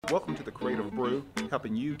Welcome to the Creative Brew,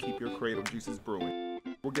 helping you keep your creative juices brewing.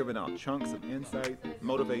 We're giving out chunks of insight,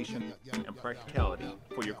 motivation, and practicality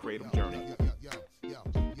for your creative journey.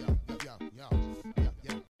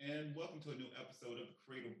 And welcome to a new episode of the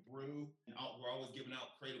Creative Brew. We're always giving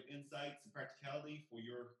out creative insights and practicality for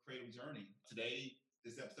your creative journey. Today,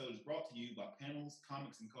 this episode is brought to you by Panels,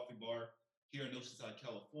 Comics, and Coffee Bar here in Oceanside,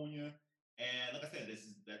 California. And like I said,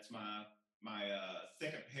 that's my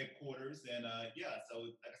second headquarters. And so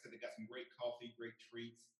like I said, they got some great coffee, great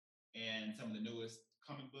treats, and some of the newest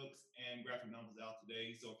comic books and graphic novels out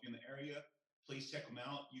today. So if you're in the area, please check them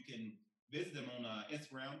out. You can visit them on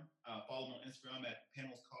Instagram, follow them on Instagram at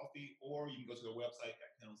Panels Coffee, or you can go to their website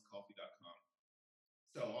at panelscoffee.com.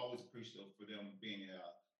 So always appreciative for them being a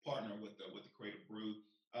partner with the Creative Brew.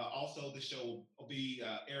 Also, the show will be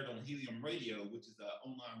aired on Helium Radio, which is an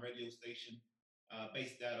online radio station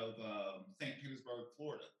based out of St. Petersburg,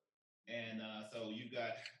 Florida. And so you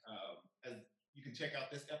got, as you can check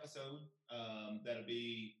out this episode that'll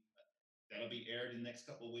be aired in the next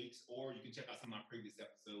couple of weeks, or you can check out some of my previous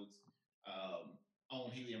episodes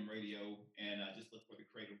on Helium Radio and just look for the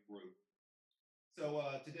Creative Brew. So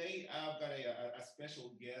today I've got a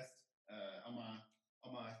special guest on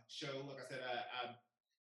my show. Like I said, I'm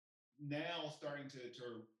now starting to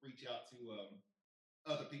reach out to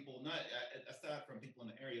other people, not aside from people in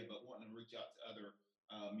the area, but wanting to reach out to other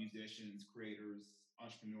musicians, creators,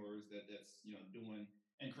 entrepreneurs that's doing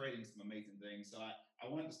and creating some amazing things. So I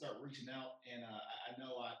wanted to start reaching out, and I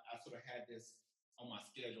know I sort of had this on my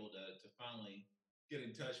schedule to finally get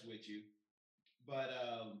in touch with you, but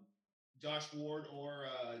Josh Ward or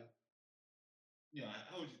how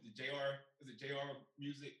is it, JR? Is it JR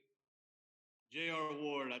Music? JR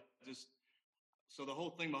Ward. So the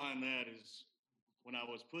whole thing behind that is when I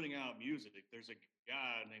was putting out music, there's a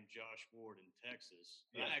guy named Josh Ward in Texas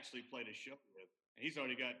that I actually played a show with, and he's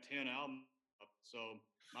already got 10 albums up. So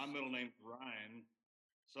my middle name's Ryan.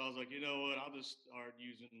 So I was like, you know what? I'll just start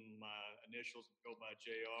using my initials and go by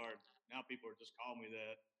JR. Now people are just calling me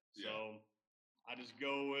that. So I just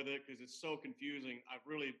go with it because it's so confusing. I've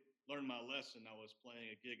really learned my lesson. I was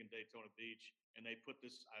playing a gig in Daytona Beach, and they put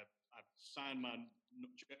this. I signed my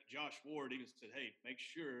Josh Ward. Even said, "Hey, make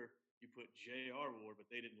sure you put J.R. Ward," but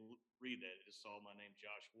they didn't read that. They just saw my name,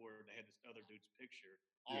 Josh Ward. They had this other dude's picture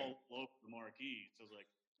all over the marquee. So I was like,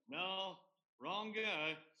 "No, wrong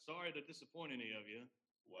guy. Sorry to disappoint any of you."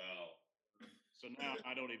 Wow. So now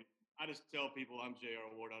I just tell people I'm J.R.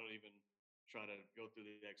 Ward. I don't even try to go through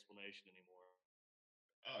the explanation anymore.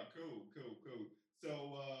 Oh, cool. So,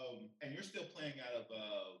 and you're still playing out of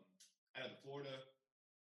the Florida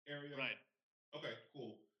area, right? Okay,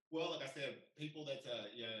 cool. Well, like I said, people that's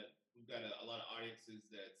we've got a lot of audiences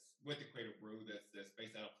that's with the Creative Brew that's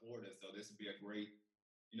based out of Florida. So this would be a great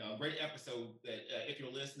episode that if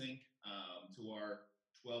you're listening to our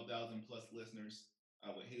 12,000 plus listeners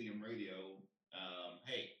with Helium Radio,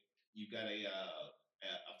 hey, you've got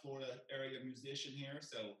a Florida area musician here.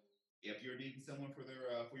 So if you're needing someone for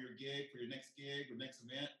your gig, for your next gig or next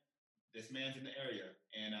event, this man's in the area.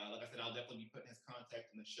 And like I said, I'll definitely be putting his contact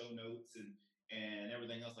in the show notes and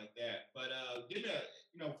everything else like that. But give me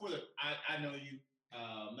I know you.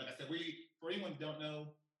 Like I said, for anyone who don't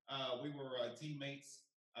know, we were teammates,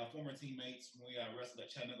 former teammates when we wrestled at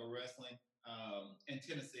Chattanooga Wrestling in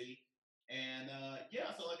Tennessee. And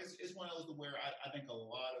so like it's one of those where I think a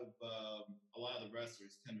lot of the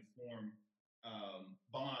wrestlers tend to form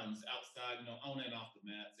bonds outside, on and off the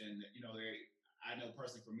mats. And I know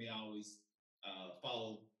personally for me, I always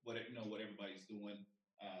follow what everybody's doing.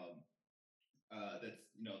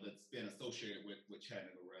 That's been associated with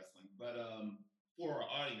Chattanooga Wrestling. But for our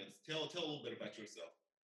audience, tell a little bit about yourself.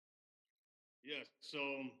 Yes. So,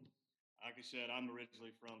 like I said, I'm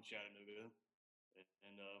originally from Chattanooga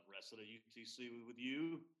and wrestled at UTC with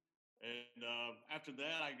you. And after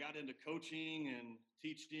that, I got into coaching and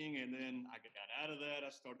teaching. And then I got out of that.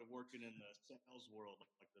 I started working in the sales world,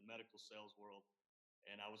 like the medical sales world.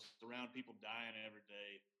 And I was around people dying every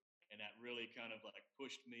day. And that really kind of like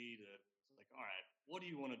pushed me to like, all right, what do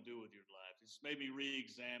you want to do with your life? It's made me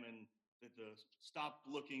re-examine the stop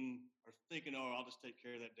looking or thinking, oh, I'll just take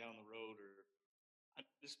care of that down the road. Or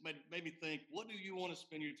this made me think, what do you want to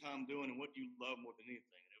spend your time doing and what do you love more than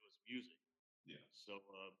anything? And it was music. Yeah. So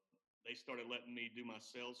they started letting me do my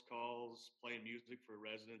sales calls, playing music for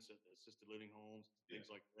residents at assisted living homes, things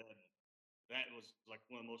like that. And that was like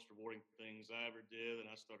one of the most rewarding things I ever did. And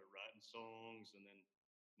I started writing songs, and then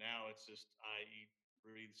now it's just I eat,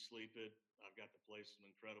 breathe, sleep it. I've got to play some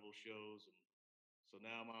incredible shows, and so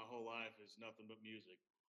now my whole life is nothing but music.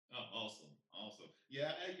 Oh, awesome, awesome.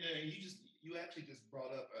 Yeah, you actually just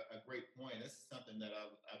brought up a great point. This is something that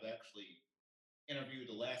I've actually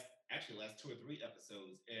interviewed last 2 or 3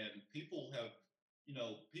 episodes, and people have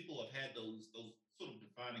had those sort of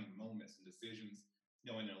defining moments and decisions,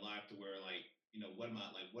 in their life to where like, what am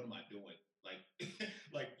I doing? Like,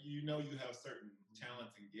 like you have certain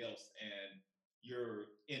talents and gifts, and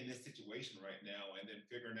you're in this situation right now, and then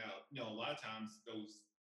figuring out, a lot of times those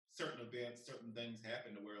certain events, certain things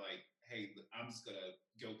happen to where like, hey, I'm just gonna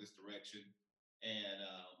go this direction and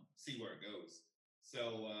see where it goes.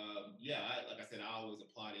 So yeah, like I said, I always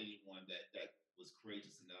applaud anyone that was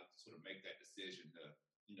courageous enough to sort of make that decision to,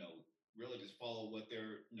 really just follow what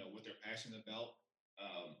they're passionate about.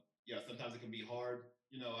 Yeah, sometimes it can be hard.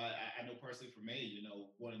 I know personally for me,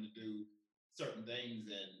 wanting to do certain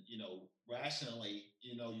things and rationally,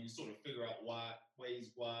 you sort of figure out why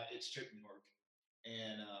it shouldn't work,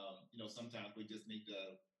 and sometimes we just need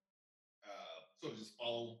to sort of just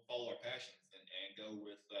follow our passions and go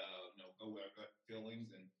with our gut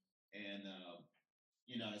feelings and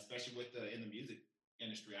especially with the in the music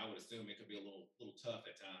industry, I would assume it could be a little tough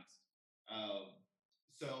at times. Um,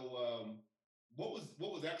 so what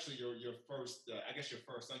was actually your first I guess your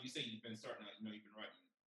first song? You say you've been starting out, you've been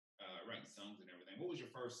writing songs and everything. What was your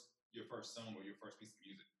first song or your first piece of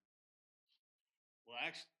music? Well,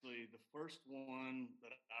 actually, the first one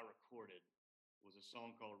that I recorded was a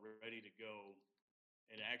song called Ready to Go.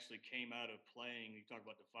 It actually came out of playing, you talk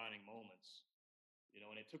about defining moments, and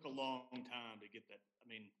it took a long time to get that. I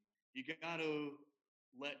mean, you got to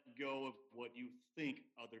let go of what you think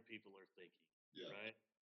other people are thinking, Yeah. right?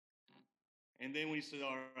 And then we said,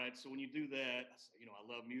 all right, so when you do that, I said, I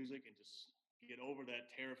love music, and just get over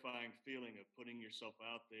that terrifying feeling of putting yourself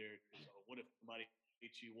out there. Because what if somebody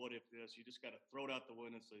hates you? What if this? You just got to throw it out the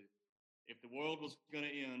window and say, if the world was going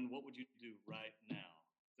to end, what would you do right now?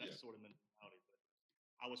 That Yeah. sort of mentality. But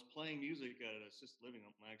I was playing music at an assisted living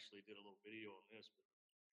home. I actually did a little video on this. But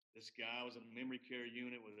this guy was in a memory care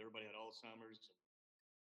unit where everybody had Alzheimer's.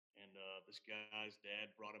 And this guy's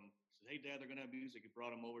dad brought him, said, "Hey, Dad, they're going to have music." He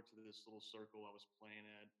brought him over to this little circle I was playing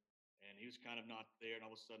at. And he was kind of not there. And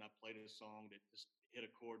all of a sudden, I played a song that just hit a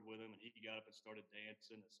chord with him. And he got up and started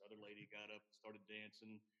dancing. This other lady got up and started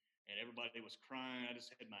dancing. And everybody was crying. I just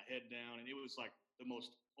had my head down. And it was like the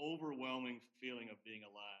most overwhelming feeling of being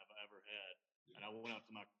alive I ever had. And I went out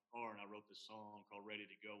to my car and I wrote this song called Ready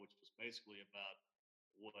to Go, which was basically about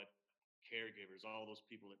what caregivers, all those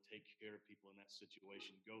people that take care of people in that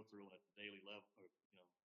situation, go through on a daily level.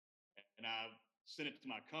 And I sent it to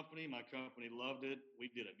my company. My company loved it. We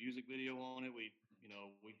did a music video on it. We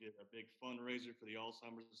did a big fundraiser for the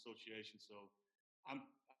Alzheimer's Association. So I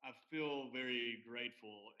feel very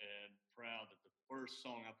grateful and proud that the first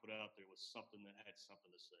song I put out there was something that had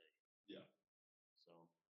something to say. Yeah. So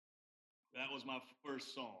that was my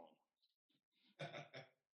first song.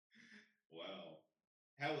 Wow.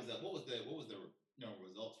 How was that? What was the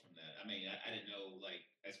results from that? I mean, I didn't know, like,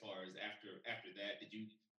 as far as after that, did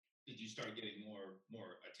you start getting more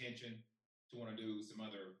attention to want to do some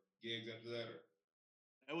other gigs after that, or?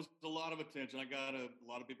 That was a lot of attention. I got a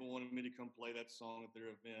lot of people wanted me to come play that song at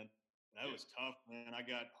their event. That Yeah. was tough, man. I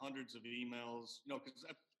got hundreds of emails, because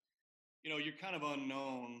you're kind of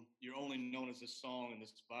unknown. You're only known as this song and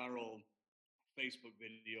this viral Facebook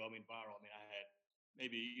video. I mean, viral. I mean, I had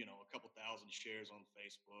maybe a couple thousand shares on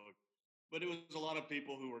Facebook, but it was a lot of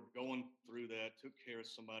people who were going through that, took care of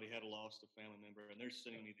somebody, had lost a family member, and they're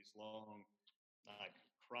sending me these long, like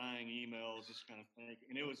crying emails, this kind of thing.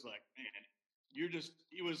 And it was like, man,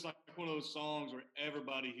 it was like one of those songs where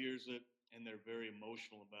everybody hears it and they're very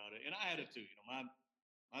emotional about it. And I had it too.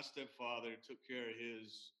 My stepfather took care of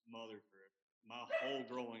his mother for my whole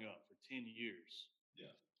growing up for 10 years.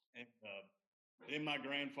 Yeah. And then my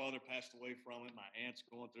grandfather passed away from it. My aunt's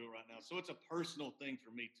going through it right now. So it's a personal thing for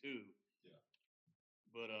me too. Yeah.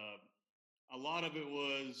 But a lot of it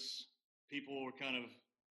was people were kind of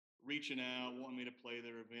reaching out, wanting me to play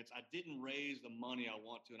their events. I didn't raise the money I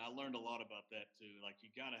want to, and I learned a lot about that too. Like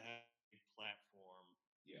you got to have a platform,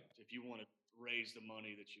 Yeah. if you want to raise the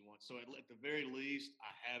money that you want. So at the very least,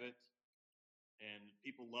 I have it, and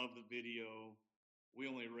people love the video. We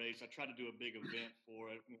only raised. I tried to do a big event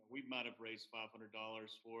for it. We might have raised $500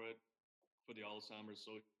 for it for the Alzheimer's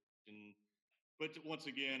Association. But once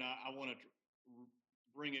again, I want to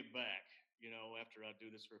bring it back. After I do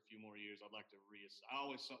this for a few more years, I'd like to I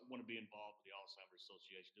always want to be involved with the Alzheimer's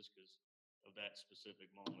Association just because of that specific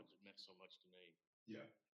moment. It meant so much to me. Yeah.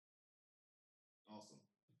 Awesome.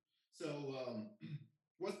 So,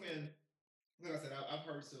 what's been, like I said, I've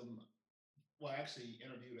heard some. Well, I actually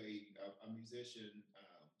interviewed a musician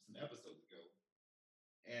some episodes ago,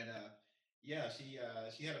 And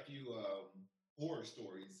she had a few horror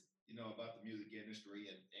stories, about the music industry,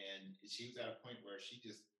 and she was at a point where she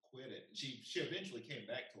just quit it. And she eventually came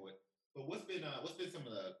back to it. But what's been some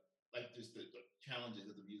of the, like, just the challenges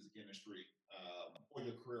of the music industry for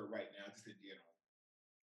your career right now, just in general?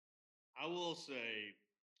 I will say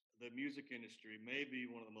the music industry may be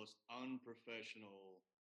one of the most unprofessional.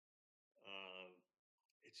 Uh,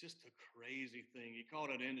 it's just a crazy thing. You call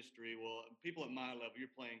it an industry. Well, people at my level,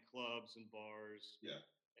 you're playing clubs and bars, Yeah,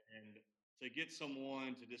 and to get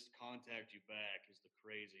someone to just contact you back is the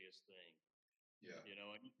craziest thing. yeah,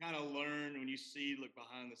 And you kind of learn when you look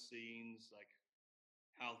behind the scenes, like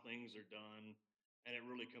how things are done, and it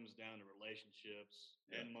really comes down to relationships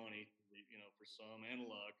yeah, and money, for some, and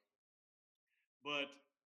luck. But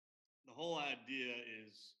the whole idea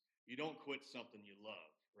is you don't quit something you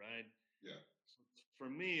love, right? yeah, So for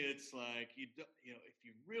me, it's like if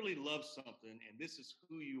you really love something and this is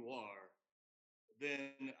who you are,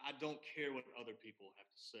 then I don't care what other people have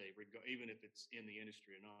to say, even if it's in the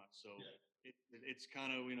industry or not. So yeah, it's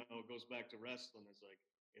kind of it goes back to wrestling. It's like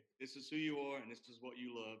if this is who you are and this is what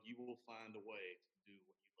you love, you will find a way to do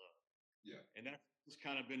what you love. yeah, And that's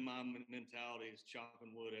kind of been my mentality: is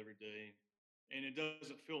chopping wood every day. And it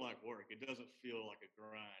doesn't feel like work. It doesn't feel like a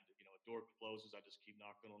grind. A door closes, I just keep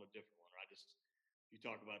knocking on a different one. You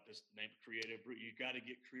talk about this name creative. You got to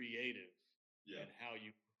get creative yeah, in how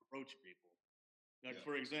you approach people. Like, yeah,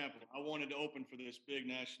 for example, I wanted to open for this big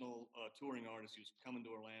national touring artist who was coming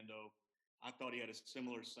to Orlando. I thought he had a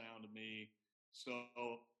similar sound to me. So,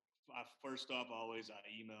 first off, I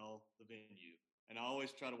email the venue, and I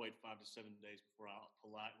always try to wait 5 to 7 days before I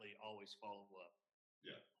politely always follow up.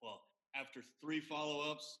 yeah, Well, after 3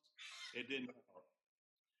 follow-ups, it didn't help.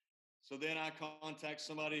 So then I contact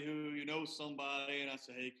somebody who somebody, and I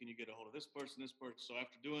say, hey, can you get a hold of this person, this person? So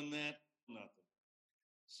after doing that, nothing.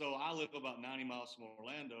 So I live about 90 miles from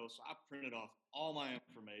Orlando. So I printed off all my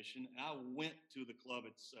information and I went to the club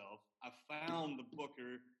itself. I found the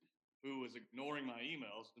booker who was ignoring my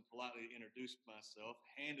emails and politely introduced myself,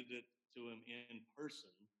 handed it to him in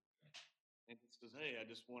person, and he says, hey, I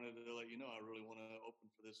just wanted to let you know I really want to open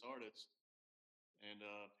for this artist. And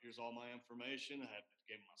here's all my information. I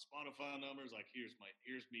gave him my Spotify numbers. Like, here's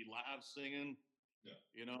me live singing. yeah.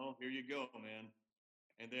 Here you go, man.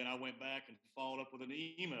 And then I went back and followed up with an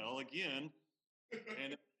email again.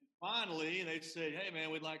 And finally, they said, hey,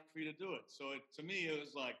 man, we'd like for you to do it. So to me, it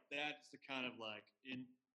was like that's the kind of like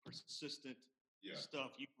persistent Yeah,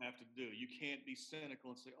 stuff you have to do. You can't be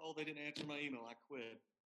cynical and say, oh, they didn't answer my email. I quit.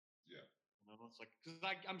 yeah, It's like, because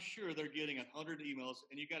I'm sure they're getting 100 emails,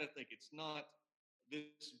 and you got to think it's not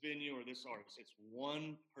this venue or this artist, it's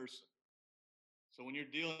one person. So when you're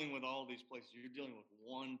dealing with all these places, you're dealing with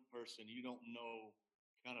one person. You don't know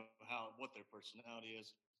kind of what their personality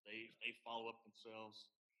is. They follow up themselves.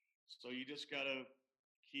 So you just gotta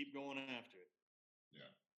keep going after it.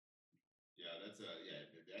 yeah. Yeah, that's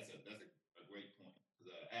a great point, because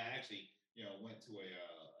I actually went to a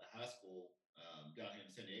high school down here in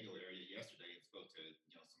the San Diego area yesterday and spoke to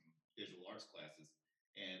some visual arts classes,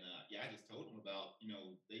 and I just told them about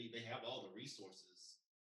they have all the resources.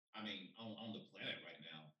 I mean, on the planet right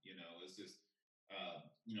now, it's just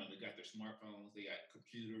they got their smartphones, they got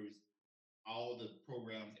computers, all the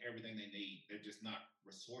programs, everything they need. They're just not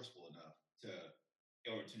resourceful enough to,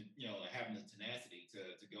 or to having the tenacity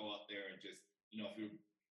to go out there and just if you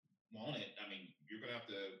want it, I mean, you're gonna have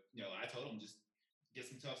to. I told them just get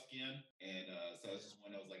some tough skin, and so it's just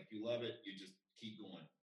one of those, like, if you love it, you just keep going.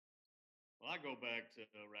 Well, I go back to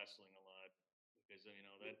wrestling a lot because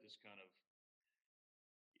that just kind of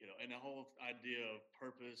and the whole idea of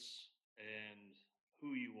purpose and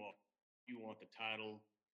who you are. You want the title?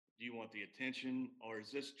 Do you want the attention, or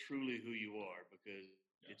is this truly who you are? Because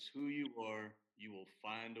Yeah, it's who you are. You will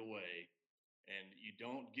find a way, and you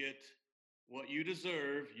don't get what you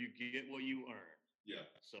deserve. You get what you earn. yeah,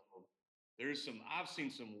 So I've seen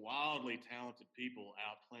some wildly talented people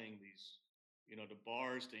out playing these, the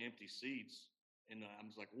bars to empty seats. And I'm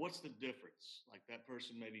just like, what's the difference? Like, that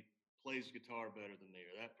person maybe plays guitar better than me,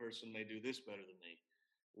 or that person may do this better than me.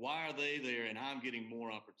 Why are they there and I'm getting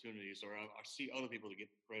more opportunities, or I see other people that get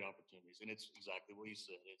great opportunities? And it's exactly what you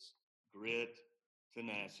said. It's grit,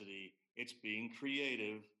 tenacity, it's being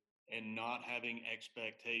creative and not having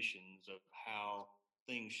expectations of how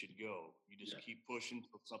things should go. You just yeah, keep pushing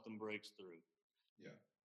until something breaks through. yeah,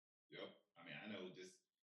 yep. I mean, I know just.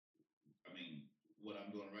 I mean, what I'm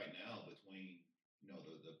doing right now between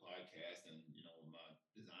the podcast and my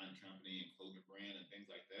design company and clothing brand and things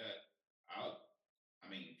like that. I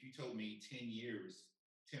mean, if you told me 10 years,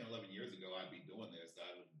 10, 11 years ago I'd be doing this,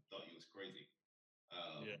 I would have thought you was crazy.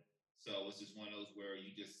 Yeah. So it's just one of those where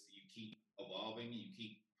you keep evolving, you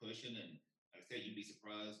keep pushing, and like I said, you'd be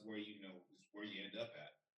surprised where where you end up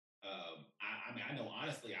at. I mean, I know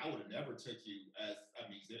honestly, I would have never took you as a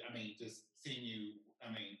musician. I mean, just seeing you. I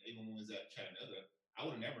mean, even when we was at Chattanooga, I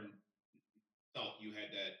would have never thought you had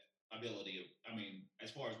that ability of. I mean, as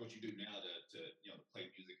far as what you do now to to play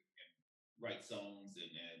music and write songs,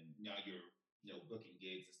 and now you're booking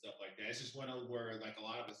gigs and stuff like that. It's just one of those where like a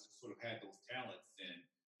lot of us sort of had those talents, and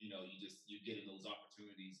you get in those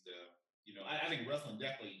opportunities to I think wrestling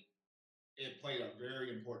definitely it played a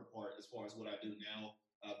very important part as far as what I do now.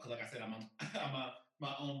 Because like I said, I'm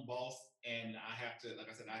my own boss, and I have to, like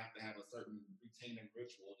I said, I have to have a certain routine and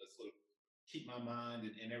ritual to sort of keep my mind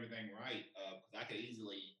and everything right. Because I could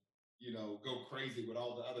easily, go crazy with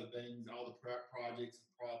all the other things, all the projects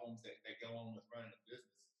and problems that go on with running a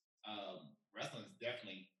business. Wrestling has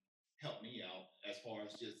definitely helped me out as far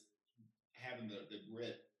as just having the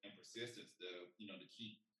grit and persistence to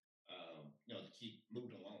keep to keep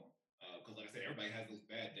moving along. Because like I said, everybody has those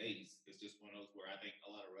bad days. It's just one of those where I think a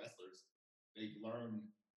lot of wrestlers they learn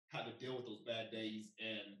how to deal with those bad days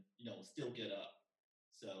and still get up.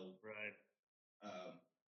 So right.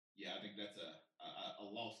 Yeah, I think that's a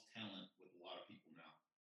lost talent with a lot of people now.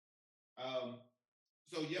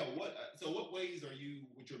 What ways are you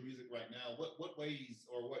with your music right now? What ways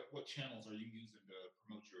or what channels are you using to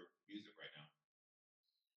promote your music right now?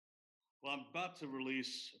 Well, I'm about to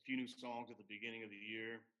release a few new songs at the beginning of the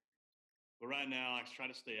year. But right now, I try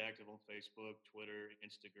to stay active on Facebook, Twitter,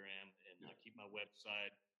 Instagram, and I keep my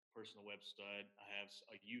website, personal website. I have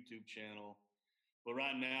a YouTube channel. But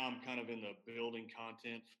right now, I'm kind of in the building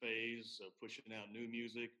content phase of pushing out new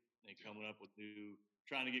music and coming up with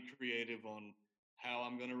trying to get creative on how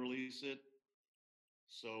I'm going to release it.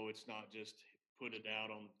 So it's not just put it out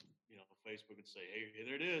on, Facebook and say, hey,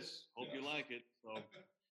 there it is. Hope you like it. So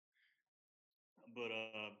But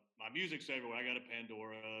my music's everywhere. I got a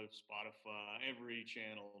Pandora, Spotify, every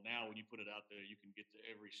channel. Now, when you put it out there, you can get to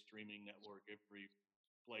every streaming network, every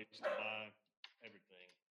place to buy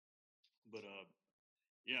everything. But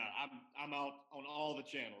yeah, I'm out on all the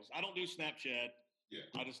channels. I don't do Snapchat. Yeah.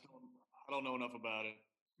 I don't know enough about it.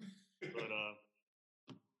 But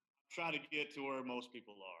try to get to where most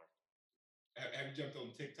people are. Have you jumped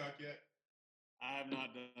on TikTok yet? I have not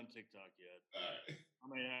done TikTok yet. All right. I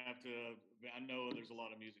may have to. I know there's a lot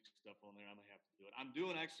of music stuff on there. I may have to do it. I'm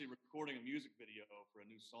doing actually recording a music video for a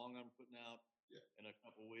new song I'm putting out in a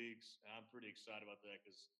couple weeks. And I'm pretty excited about that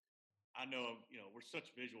because I know, we're such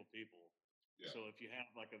visual people. Yeah. So if you have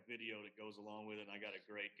like a video that goes along with it, and I got a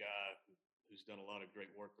great guy who's done a lot of great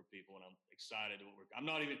work for people, and I'm excited to work.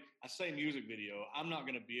 I say music video. I'm not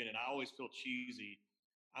going to be in it. I always feel cheesy.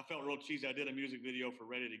 I felt real cheesy. I did a music video for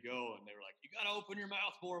Ready to Go, and they were like, you got to open your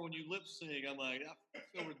mouth more when you lip sync. I'm like, I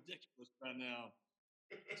feel ridiculous right now.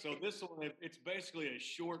 So this one, it's basically a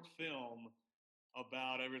short film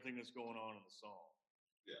about everything that's going on in the song.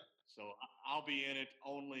 Yeah. So I'll be in it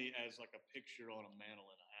only as like a picture on a mantle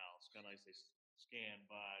in a house, kind of like they scan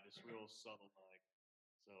by, just real subtle like.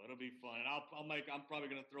 So it'll be fun. And I'm probably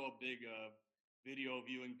going to throw a big video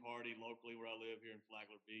viewing party locally where I live here in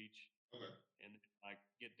Flagler Beach. Okay. And I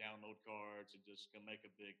get download cards and just gonna make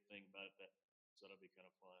a big thing about it. So that'll be kind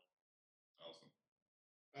of fun. Awesome.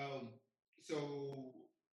 So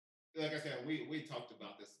like I said, we talked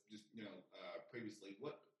about this just previously.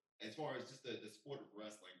 What as far as just the sport of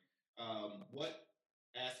wrestling, what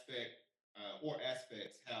aspect or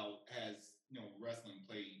aspects how has wrestling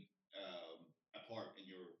played a part in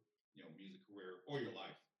your music career or your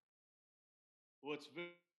life? Well,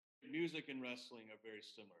 music and wrestling are very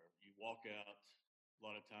similar. You walk out a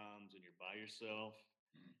lot of times and you're by yourself.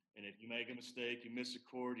 Mm-hmm. And if you make a mistake, you miss a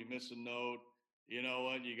chord, you miss a note, you know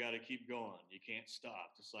what? You got to keep going. You can't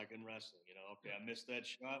stop, just like in wrestling. Okay, I missed that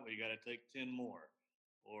shot, well, you got to take 10 more.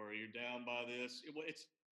 Or you're down by this. It's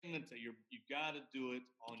you got to do it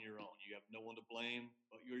on your own. You have no one to blame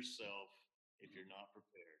but yourself if you're not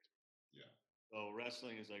prepared. Yeah. So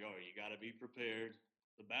wrestling is like, you got to be prepared.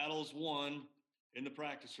 The battle's won in the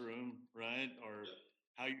practice room, right? Or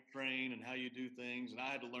how you train and how you do things. And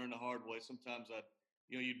I had to learn the hard way. Sometimes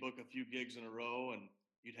you'd book a few gigs in a row and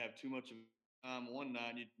you'd have too much time one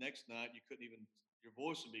night. Next night, you couldn't even, your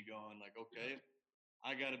voice would be gone. Like, okay,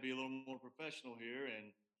 I got to be a little more professional here.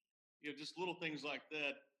 And, just little things like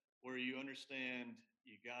that where you understand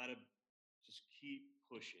you got to just keep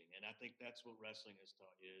pushing. And I think that's what wrestling has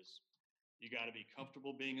taught you is you got to be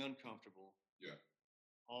comfortable being uncomfortable. Yeah.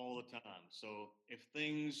 All the time. So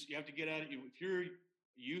you have to get out of you. If you're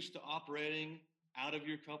used to operating out of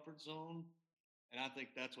your comfort zone, and I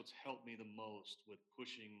think that's what's helped me the most with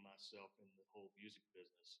pushing myself in the whole music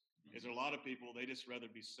business. Is there a lot of people, they just rather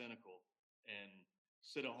be cynical and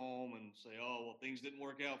sit at home and say, oh, well, things didn't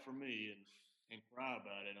work out for me and cry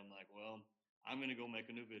about it. I'm like, well, I'm going to go make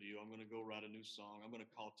a new video. I'm going to go write a new song. I'm going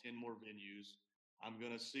to call 10 more venues. I'm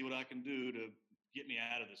going to see what I can do to get me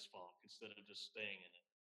out of this funk instead of just staying in it.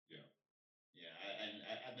 Yeah. Yeah.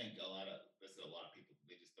 I think a lot of people,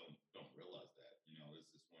 they just don't realize that,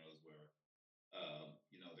 it's just one of those where,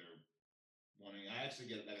 they're wanting, I actually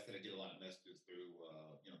get, like I said, I get a lot of messages through,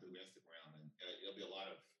 through Instagram, and it'll be a lot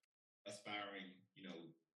of aspiring,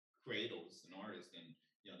 creatives and artists, and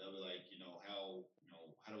they'll be like,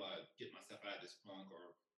 how do I get myself out of this funk,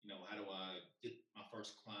 or how do I get my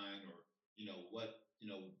first client, or what,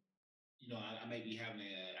 I may be having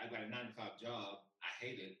I've got a 9 to 5 job, I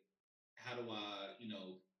hate it. How do I,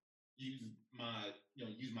 use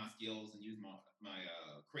use my skills and use my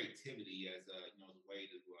creativity as as a way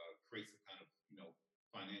to create some kind of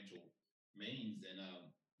financial means, and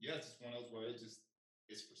yeah, it's just one of those where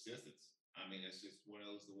it's persistence. I mean, it's just one of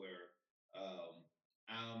those where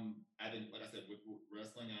I think, like I said, with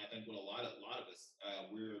wrestling, I think with a lot of us,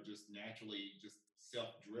 we're just naturally just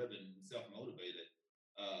self-driven and self-motivated,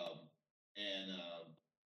 and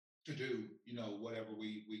to do whatever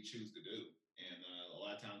we choose to do, and a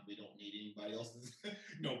lot of times we don't need anybody else's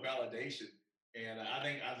validation, and I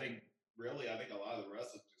think really, I think a lot of the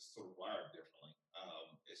wrestlers just sort of wired differently.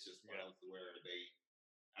 It's just one of those where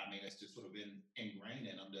it's just sort of ingrained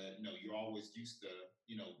in them that you're always used to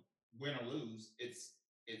win or lose, it's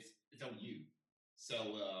on you.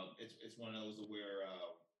 So it's one of those where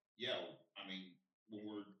yeah, I mean, when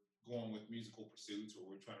we're going with musical pursuits, or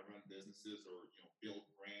we're trying to run businesses, or build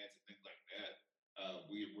brands and things like that,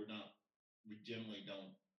 we generally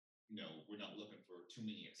don't, we're not looking for too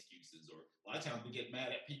many excuses, or a lot of times we get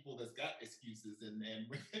mad at people that's got excuses, and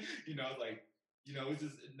like, it's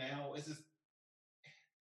just, now it's just,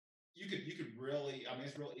 you could really, I mean,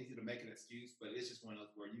 it's real easy to make an excuse, but it's just one of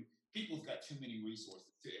those where people's got too many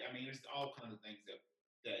resources. I mean, there's all kinds of things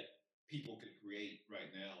that people could create right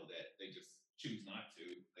now that they just choose not to.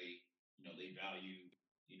 They value,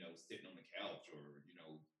 sitting on the couch, or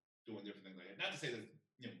doing different things like that. Not to say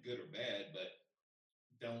that's good or bad, but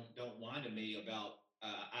don't whine to me about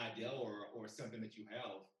idea, or something that you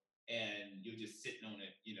have, and you're just sitting on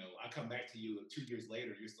it. I come back to you 2 years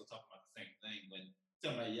later, you're still talking about the same thing, when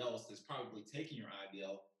somebody else is probably taking your idea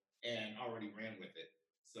and already ran with it.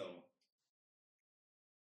 So,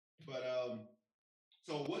 but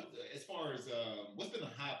so what, as far as what's been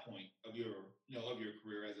the high point of your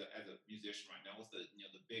career as a musician right now? What's the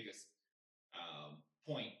the biggest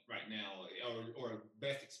point right now, or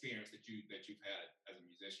best experience that you've had as a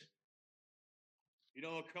musician?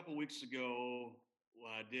 A couple weeks ago,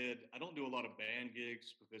 what I don't do a lot of band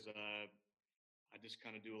gigs because I just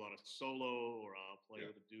kind of do a lot of solo, or I'll play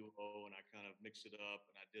with a duo, and I kind of mix it up.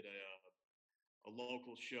 And I did a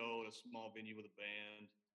local show at a small venue with a band,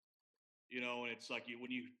 and it's like when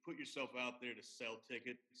you put yourself out there to sell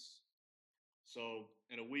tickets. So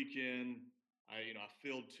in a weekend, I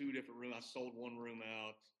filled 2 different rooms. I sold 1 room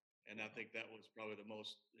out, and I think that was probably the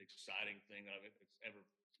most exciting thing that I've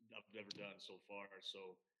ever done so far.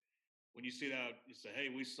 So when you see that, you say, "Hey,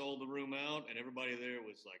 we sold the room out," and everybody there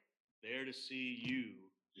was like there to see you,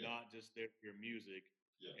 not just there for your music.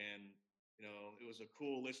 Yeah. And it was a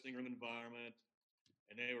cool listening room environment,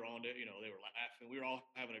 and they were on it. They were laughing. We were all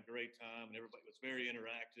having a great time, and everybody was very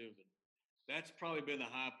interactive. And that's probably been the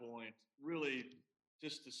high point, really,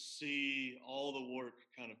 just to see all the work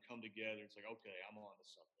kind of come together. It's like, okay, I'm on to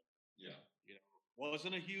something. Yeah.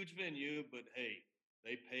 Wasn't a huge venue, but hey,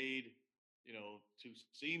 they paid, to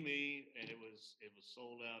see me, and it was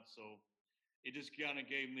sold out. So it just kind of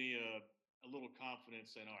gave me a little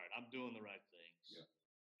confidence, saying, all right, I'm doing the right things. Yeah.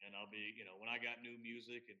 And I'll be, when I got new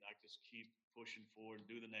music, and I just keep pushing forward and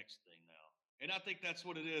do the next thing now. And I think that's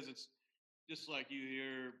what it is. It's just like you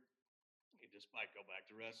just might go back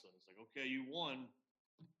to wrestling. It's like, okay, you won.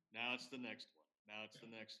 Now it's the next one. Now it's the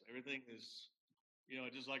next. Everything is,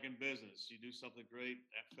 just like in business. You do something great.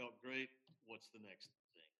 That felt great. What's the next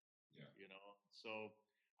thing? Yeah. So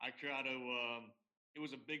I try to, it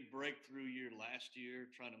was a big breakthrough year last year,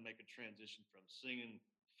 trying to make a transition from singing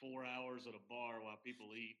 4 hours at a bar while people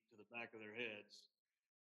eat to the back of their heads,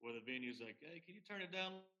 where the venue's like, hey, can you turn it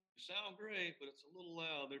down? You sound great, but it's a little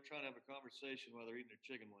loud. They're trying to have a conversation while they're eating their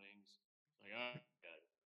chicken wings. It's like, I got it.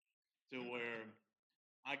 To where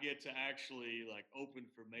I get to actually like open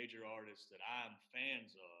for major artists that I'm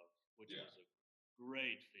fans of, which was a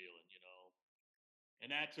great feeling, And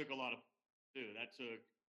that took a lot of too. That took,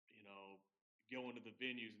 going to the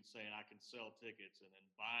venues and saying I can sell tickets, and then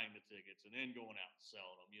buying the tickets, and then going out and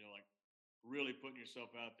selling them. Like really putting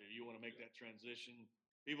yourself out there. You want to make that transition.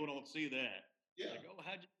 People don't see that. Yeah. Like, oh,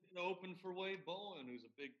 how'd you get open for Wade Bowen, who's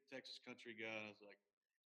a big Texas country guy? And I was like,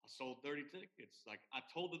 I sold 30 tickets. Like, I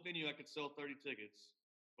told the venue I could sell 30 tickets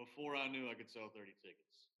before I knew I could sell 30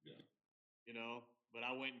 tickets. Yeah. You know, but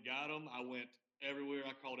I went and got them. I went everywhere.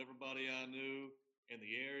 I called everybody I knew in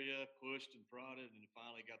the area, pushed and prodded, and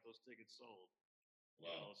finally got those tickets sold. Wow.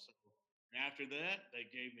 You know, so after that, they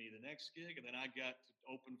gave me the next gig, and then I got to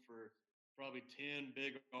open for probably 10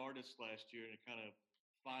 big artists last year and kind of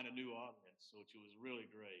find a new audience, which was really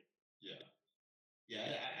great. Yeah.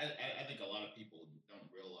 Yeah, I think a lot of people don't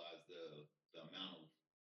realize the amount of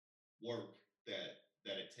work that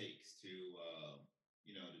it takes to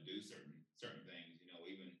to do certain things.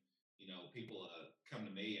 Even people come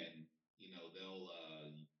to me and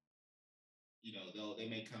they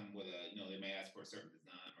may come with they may ask for a certain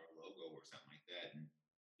design or a logo or something like that. And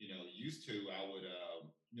used to I would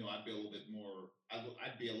I'd be a little bit more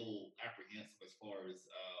I'd be a little apprehensive as far as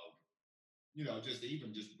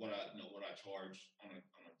just what I charge on a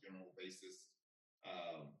general basis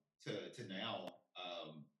to now.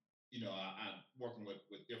 I'm working with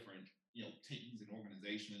different teams and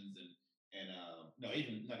organizations and no,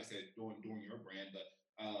 even like I said, doing your brand, but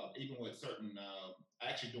even with certain,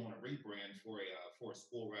 actually doing a rebrand for a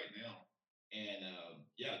school right now, and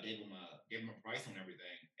yeah, gave them a price on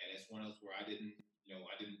everything, and it's one of those where I didn't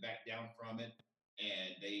back down from it,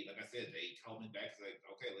 and they, like I said, they called me back, like,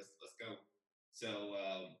 okay, let's go. So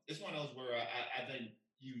it's one of those where I think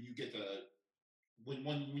you get to when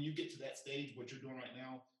you get to that stage, what you're doing right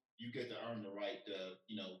now, you get to earn the right to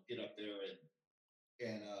get up there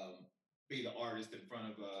and be the artist in front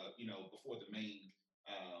of before the main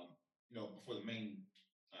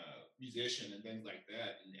musician and things like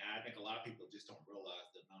that. And I think a lot of people just don't realize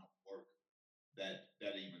the amount of work that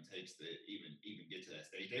even takes to even get to that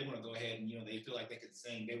stage. They want to go ahead and they feel like they can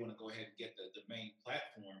sing. They want to go ahead and get the main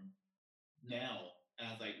platform now. And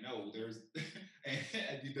I was like, no, there's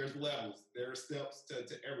there's levels, there are steps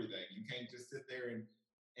to everything. You can't just sit there and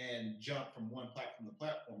jump from one platform to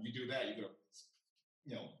platform. You do that, you're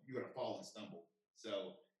gonna fall and stumble.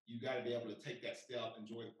 So you got to be able to take that step,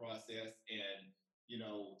 enjoy the process, and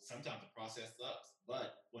sometimes the process sucks.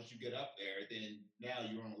 But once you get up there, then now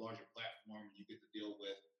you're on a larger platform, and you get to deal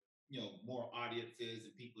with more audiences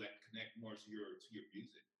and people that connect more to your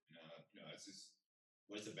music. It's just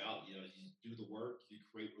what it's about. You do the work, you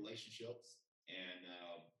create relationships, and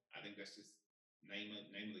I think that's just name of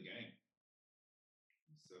the game.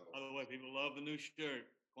 So, by the way, people love the new shirt.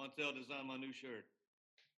 Quantel designed my new shirt.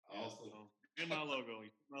 Also, so, and my logo.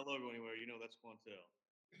 You put my logo anywhere, that's Quantel.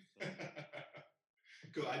 So.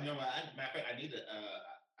 Cool. Matter of fact, I need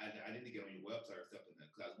to get on your website or something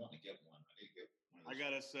because I was wanting to get one. I need to get one. I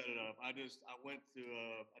gotta set it up. I went to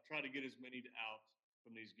I tried to get as many out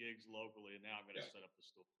from these gigs locally, and now I'm gonna set up the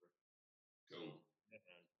store. Cool. So,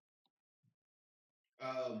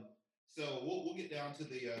 yeah. So we'll get down to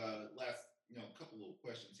the last couple of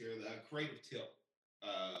questions here. The creative tip.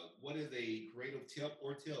 What is a creative tip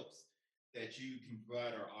or tips that you can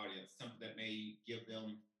provide our audience? Something that may give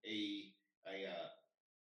them a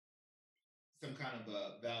some kind of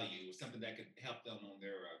value, something that could help them on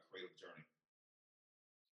their creative journey.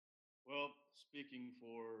 Well, speaking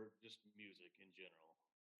for just music in general,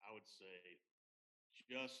 I would say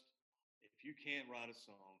just if you can't write a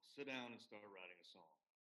song, sit down and start writing a song.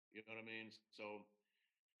 You know what I mean? So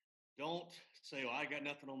don't say, "Oh, I got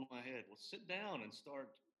nothing on my head." Well, sit down and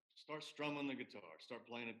start strumming the guitar, start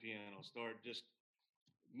playing the piano, start just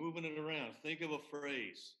moving it around. Think of a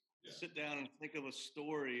phrase. Yeah. Sit down and think of a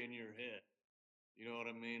story in your head. You know what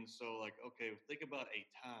I mean? So like, okay, think about a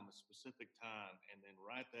time, a specific time, and then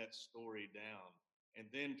write that story down and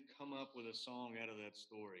then come up with a song out of that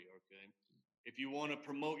story, okay? If you want to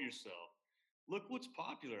promote yourself, look what's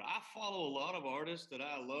popular. I follow a lot of artists that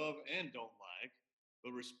I love and don't like,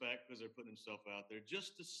 but respect because they're putting themselves out there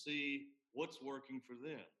just to see what's working for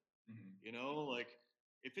them. Mm-hmm. Like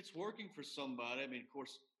if it's working for somebody, I mean, of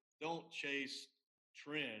course, don't chase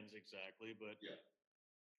trends exactly, but yeah.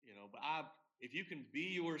 But if you can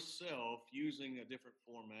be yourself using a different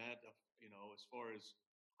format, as far as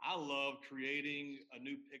I love creating a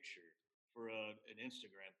new picture for an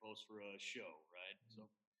Instagram post for a show, right? Mm-hmm. So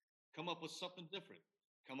come up with something different.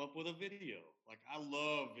 Come up with a video. Like I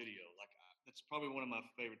love video. Like that's probably one of my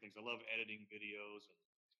favorite things. I love editing videos and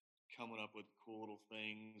coming up with cool little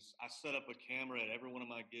things. I set up a camera at every one of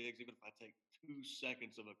my gigs, even if I take 2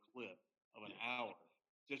 seconds of a clip of an hour,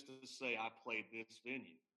 just to say I played this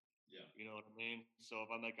venue. Yeah. You know what I mean? So if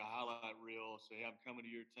I make a highlight reel, say, hey, I'm coming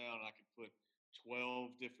to your town, I can put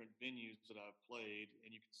 12 different venues that I've played,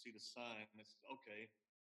 and you can see the sign. It's okay.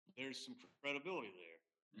 There's some credibility there.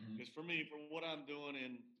 Mm-hmm. Because for me, for what I'm doing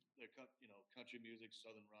in the country music,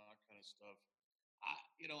 southern rock kind of stuff,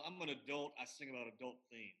 I'm an adult. I sing about adult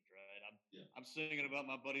themes, right? I'm singing about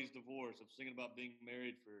my buddy's divorce. I'm singing about being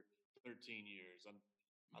married for 13 years.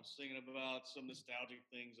 I'm singing about some nostalgic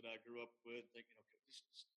things that I grew up with. Thinking, okay,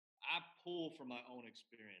 I pull from my own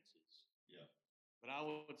experiences. Yeah. But I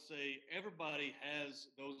would say everybody has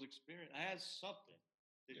those experiences, has something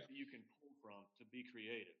that you can pull from to be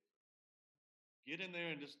creative. Get in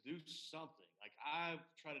there and just do something. Like I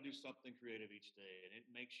try to do something creative each day, and it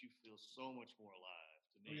makes you feel so much more alive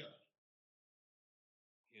to me.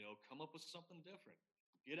 Come up with something different.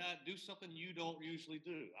 Get out, do something you don't usually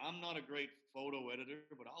do. I'm not a great photo editor,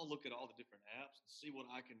 but I'll look at all the different apps and see what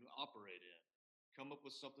I can operate in. Come up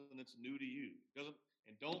with something that's new to you.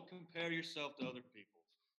 And don't compare yourself to other people,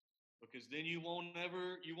 because then you won't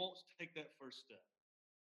take that first step.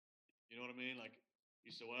 You know what I mean? Like you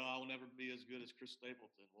say, well, I'll never be as good as Chris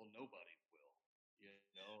Stapleton. Well, nobody will,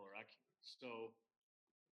 or I can't. So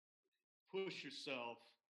push yourself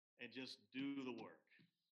and just do the work.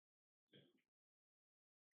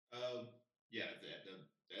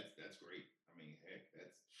 That's great. I mean, heck,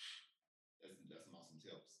 that's some awesome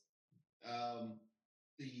tips.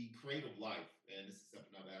 The creative life, and this is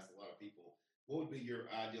something I've asked a lot of people. What would be your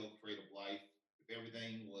ideal creative life if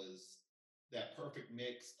everything was that perfect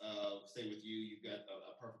mix of, say, with you, you've got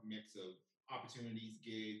a perfect mix of opportunities,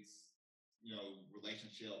 gigs,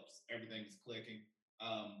 relationships, everything's clicking.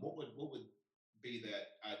 What would be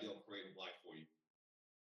that ideal creative life for you?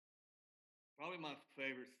 Probably my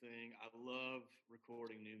favorite thing. I love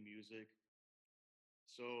recording new music.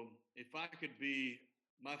 So if I could be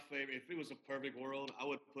if it was a perfect world, I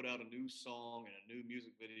would put out a new song and a new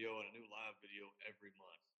music video and a new live video every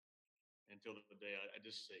month until the day I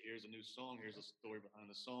just say, here's a new song, here's a story behind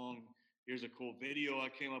the song, here's a cool video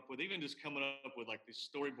I came up with. Even just coming up with like this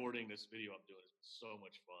storyboarding, this video I'm doing is so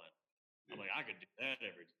much fun. I'm like, I could do that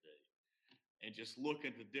every day. And just look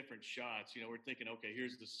at the different shots. We're thinking, okay,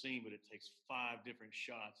 here's the scene, but it takes 5 different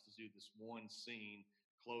shots to do this one scene,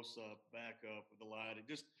 close up, back up with the light, and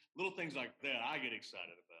just little things like that I get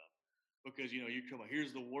excited about. Because, you come,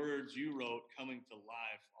 here's the words you wrote coming to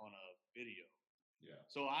life on a video. Yeah.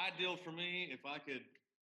 So ideal for me, if I could,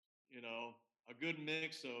 a good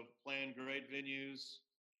mix of playing great venues,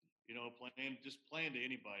 playing to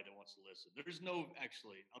anybody that wants to listen. I'll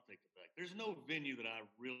take it back. There's no venue that I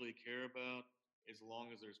really care about as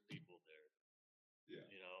long as there's people there. Yeah.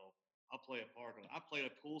 I'll play a park. I played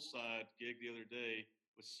a poolside gig the other day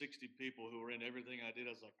with 60 people who were in everything I did.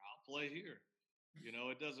 I was like, I'll play here.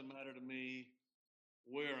 It doesn't matter to me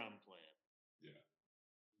where I'm playing. Yeah.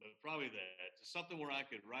 But probably that. Just something where I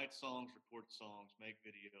could write songs, record songs, make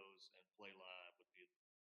videos, and play live would be.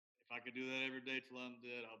 If I could do that every day till I'm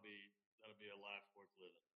dead, that'll be a life worth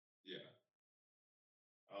living. Yeah.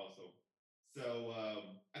 Awesome. So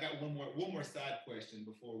I got one more side question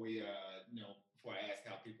before before I ask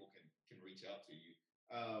how people can reach out to you.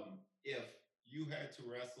 If you had to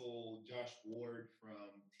wrestle Josh Ward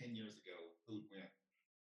from 10 years ago, who'd win?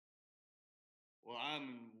 Well, I'm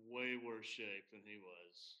in way worse shape than he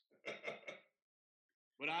was.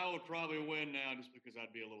 But I would probably win now just because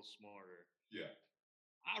I'd be a little smarter. Yeah.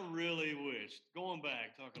 I really wished, going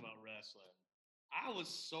back, talking about wrestling, I was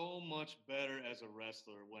so much better as a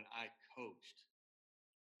wrestler when I coached.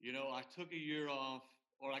 I took a year off,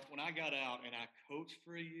 or like when I got out and I coached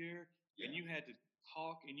for a year, and you had to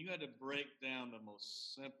talk and you had to break down the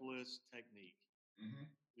most simplest technique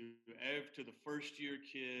to the first year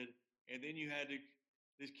kid, and then you had to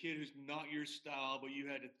this kid who's not your style, but you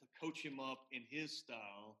had to coach him up in his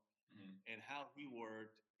style and how he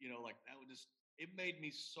worked. Like that it made me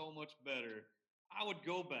so much better. I would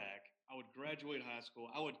go back. I would graduate high school.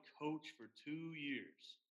 I would coach for 2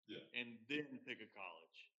 years, and then pick a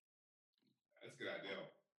college. That's a good idea.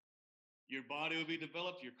 Your body would be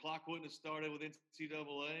developed. Your clock wouldn't have started with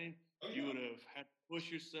NCAA. You would have had to push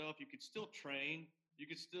yourself. You could still train. You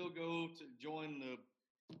could still go to join the.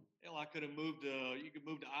 Hell, I could have moved. You could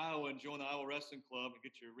move to Iowa and join the Iowa Wrestling Club and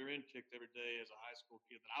get your rear end kicked every day as a high school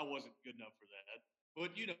kid. But I wasn't good enough for that.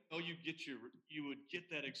 But you would get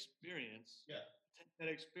that experience. Yeah. Take that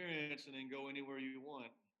experience and then go anywhere you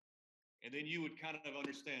want. And then you would kind of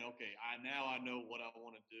understand. Okay, now I know what I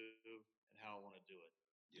want to do and how I want to do it.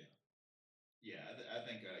 Yeah. Yeah, I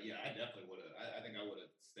think. I definitely would have. I think I would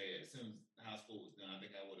have stayed as soon as high school was done. I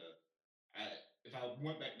think I would have. If I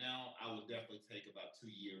went back now, I would definitely take about 2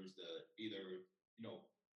 years to either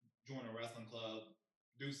join a wrestling club,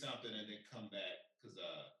 do something, and then come back. Because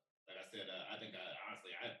like I said, I think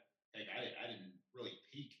honestly, I didn't really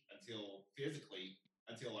peak until physically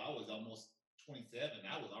until I was almost 27.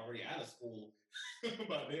 I was already out of school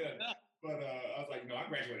by then. But I was like, I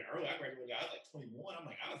graduated early. I was like 21. I'm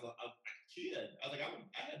like, I was a kid. I was like, I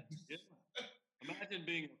had. Yeah. Imagine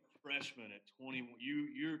being a freshman at 21.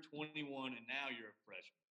 You're 21 and now you're a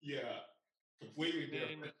freshman. Yeah, completely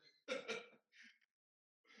different.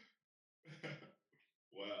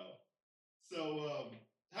 Wow. So,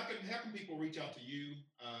 how can people reach out to you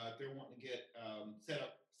if they're wanting to get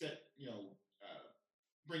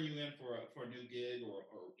bring you in for a new gig or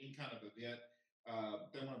any kind of event? If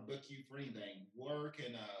they want to book you for anything, where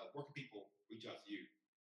can people reach out to you?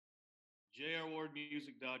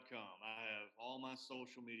 jrwardmusic.com. I have all my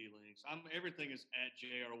social media links. Everything is at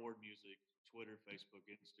jrwardmusic, Twitter, Facebook,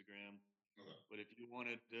 Instagram. Okay. But if you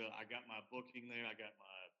wanted, I got my booking there. I got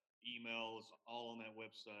my emails all on that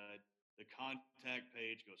website. The contact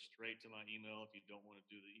page goes straight to my email if you don't want to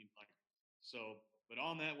do the email. So, but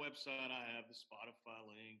on that website, I have the Spotify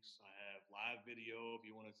links. I have live video if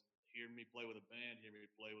you want to hear me play with a band, hear me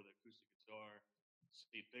play with acoustic guitar,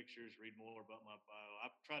 see pictures, read more about my bio. I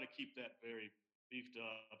try to keep that very beefed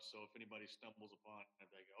up. So if anybody stumbles upon it,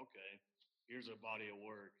 they go, okay, here's a body of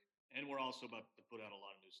work. And we're also about to put out a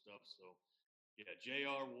lot of new stuff. So yeah,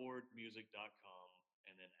 jrwardmusic.com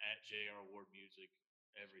and then at jrwardmusic,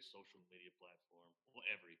 every social media platform. Well,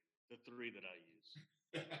 the three that I use.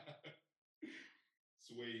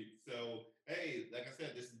 Sweet. So, hey, like I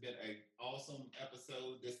said, this has been an awesome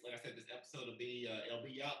episode. Like I said, this episode will be it'll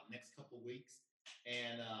be out next couple of weeks,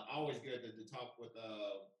 and always good to talk with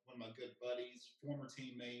one of my good buddies, former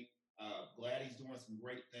teammate. Glad he's doing some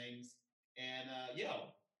great things, and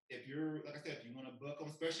if you're like I said, if you want to book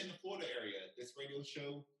him, especially in the Florida area, this radio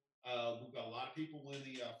show. We've got a lot of people in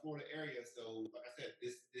the Florida area, so like I said,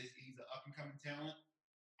 this he's an up and coming talent.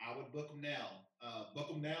 I would book him now. Book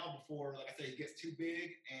him now before, like I said, he gets too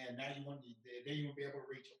big, and then you won't be able to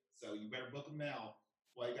reach him. So you better book him now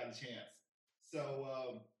while you got a chance. So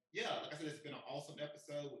like I said, it's been an awesome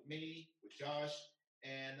episode with me, with Josh,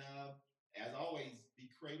 and as always, be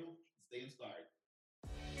creative, stay inspired.